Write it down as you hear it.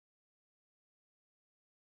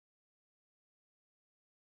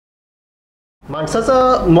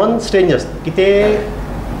माणसाचं मन स्ट्रेंज असतं की ते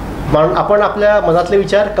आपण आपल्या मनातले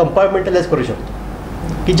विचार कंपार्टमेंटलाइज करू शकतो,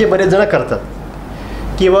 की जे बरेच जण करतात.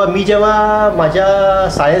 किंवा मी जेव्हा माझ्या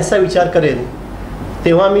सायन्सचा विचार करेन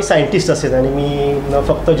तेव्हा मी सायंटिस्ट असेल आणि मी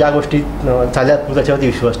फक्त ज्या गोष्टी झाल्यात त्याच्यावरती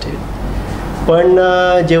विश्वास ठेवेन. पण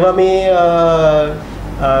जेव्हा मी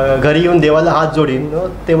घरी येऊन देवाला हात जोडीन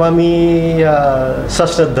तेव्हा मी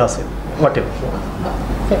सश्रद्धा असेल वाटेल.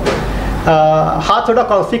 हा थोडा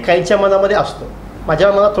कॉन्फ्लिक्ट काहींच्या मनामध्ये असतो.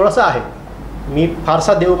 माझ्या मनात थोडासा आहे. मी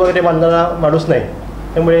फारसा देव वगैरे मानणारा माणूस नाही,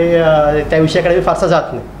 त्यामुळे त्या विषयाकडे मी फारसा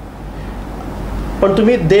जात नाही. पण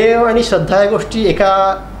तुम्ही देव आणि श्रद्धा या गोष्टी एका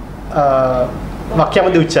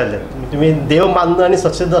वाक्यामध्ये उच्चारल्या. तुम्ही देव मानणं आणि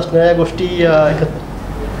सश्रद्ध असणाऱ्या गोष्टी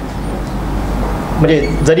म्हणजे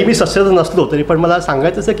जरी मी सश्रद्ध नसलो तरी पण मला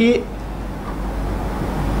सांगायचं असं की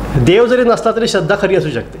देव जरी नसला तरी श्रद्धा खरी असू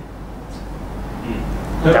शकते.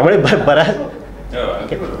 त्यामुळे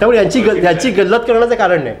त्यामुळे यांची गल्लत करण्याचं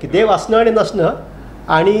कारण नाही की देव असणं आणि नसणं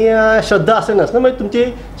आणि श्रद्धा असं नसणं म्हणजे तुमची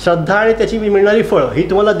श्रद्धा आणि त्याची मिळणारी फळं ही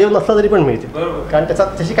तुम्हाला देव नसला तरी पण मिळते, कारण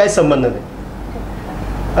त्याशी काही संबंध नाही.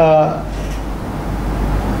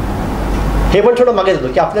 हे पण थोडं मागे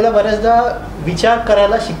जातो की आपल्याला बऱ्याचदा विचार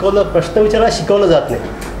करायला शिकवलं, प्रश्न विचारायला शिकवलं जात नाही.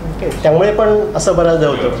 ओके, त्यामुळे पण असं बऱ्याचदा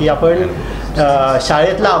होतं की आपण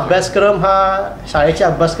शाळेतला अभ्यासक्रम हा शाळेच्या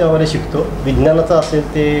अभ्यासक्रमामध्ये शिकतो, विज्ञानाचा असेल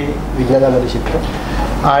ते विज्ञानामध्ये शिकतो,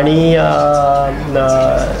 आणि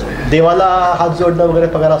देवाला हात जोडणं वगैरे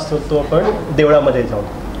पगार असतो तो आपण देवळामध्ये जाऊन.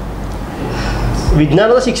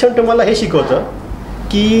 विज्ञानाचं शिक्षण तुम्हाला हे शिकवतं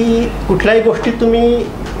की कुठल्याही गोष्टीत तुम्ही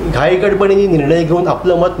घाईगडबडीने निर्णय घेऊन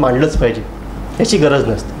आपलं मत मांडलंच पाहिजे, याची गरज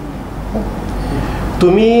नसते.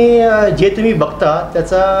 तुम्ही जे तुम्ही बघता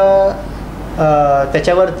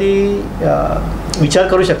त्याच्यावरती विचार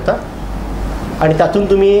करू शकता आणि त्यातून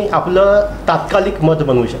तुम्ही आपलं तात्कालिक मत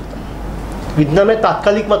बनवू शकता. विज्ञानामध्ये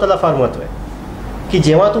तात्कालिक मताला फार महत्त्व आहे की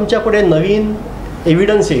जेव्हा तुमच्यापुढे नवीन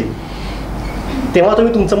एव्हिडन्स येईल तेव्हा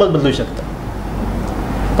तुम्ही तुमचं मत बदलू शकता.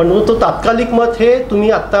 पण तो तात्कालिक मत हे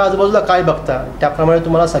तुम्ही आत्ता आजूबाजूला काय बघता त्याप्रमाणे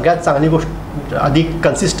तुम्हाला सगळ्यात चांगली गोष्ट अधिक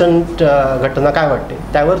कन्सिस्टंट घटना काय वाटते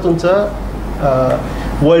त्यावर तुमचं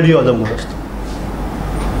वर्ल्ड व्ह्यू अवलंबून असतो.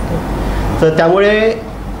 तर त्यामुळे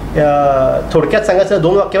थोडक्यात सांगायचं,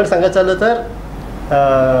 2 वाक्यावर सांगायचं झालं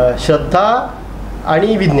तर श्रद्धा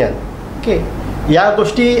आणि विज्ञान, ओके, या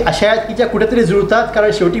गोष्टी अशा आहेत की ज्या कुठेतरी जुळतात,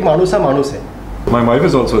 कारण शेवटी माणूस हा माणूस आहे. My wife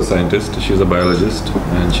is also a scientist. She's a biologist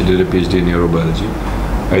and she did a PhD in neurobiology.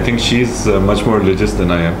 I think she's much more religious than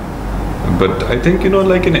I am. But I think,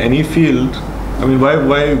 like in any field, I mean,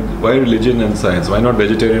 why religion and science? Why not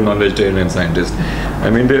vegetarian, non-vegetarian and scientist? I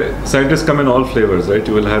mean, the scientists come in all flavors, right?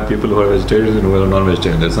 You will have people who are vegetarians and who are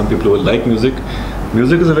non-vegetarian. There's some people who will like music.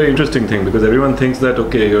 Music is a very interesting thing because everyone thinks that,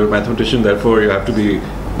 okay, you're a mathematician, therefore you have to be...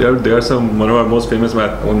 There are one of our most famous, I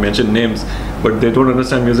won't mention names, but they don't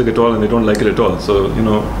understand music at all and they don't like it at all. So,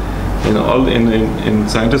 all in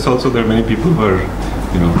scientists also there are many people who are,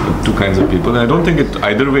 two kinds of people. And I don't think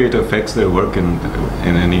either way it affects their work in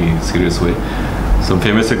any serious way. Some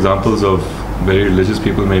famous examples of very religious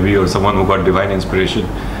people maybe, or someone who got divine inspiration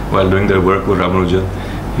while doing their work with Ramanujan.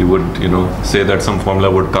 He would, say that some formula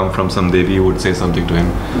would come from some devi who would say something to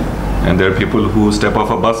him. And there are people who step off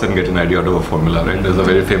a bus and get an idea out of a formula, right? There's a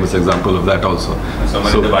very famous example of that also.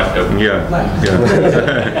 Someone in the bathtub. Yeah.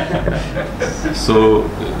 So,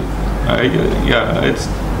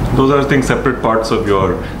 those are things, separate parts of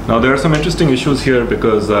your... Now there are some interesting issues here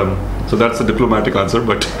because, so that's a diplomatic answer,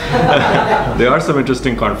 but there are some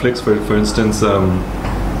interesting conflicts. For instance,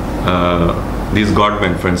 these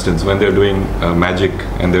godmen, for instance, when they're doing magic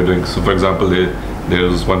and they're doing... So for example, there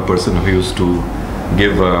was one person who used to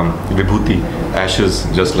give vibhuti, ashes,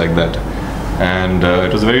 just like that. And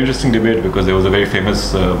it was a very interesting debate because there was a very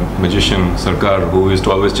famous magician, Sarkar, who used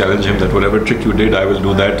to always challenge him that whatever trick you did, I will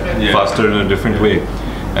do that faster in a different way.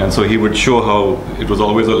 And so he would show how it was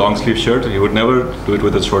always a long sleeve shirt. He would never do it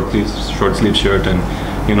with a short sleeve shirt. And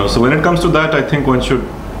so when it comes to that, I think one should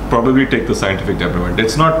probably take the scientific temperament.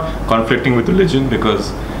 It's not conflicting with religion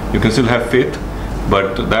because you can still have faith,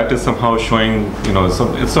 but that is somehow showing,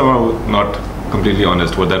 it's somehow not completely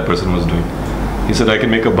honest what that person was doing. He said, I can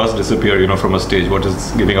make a bus disappear, from a stage. What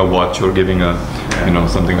is giving a watch or giving a,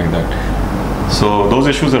 something like that? So those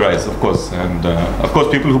issues arise, of course. And of course,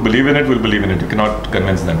 people who believe in it will believe in it. You cannot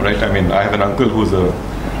convince them, right? I mean, I have an uncle who's a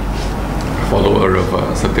follower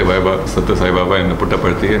of Satya Sai Baba in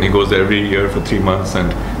Puttaparthi, and he goes there every year for 3 months.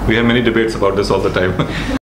 And we have many debates about this all the time.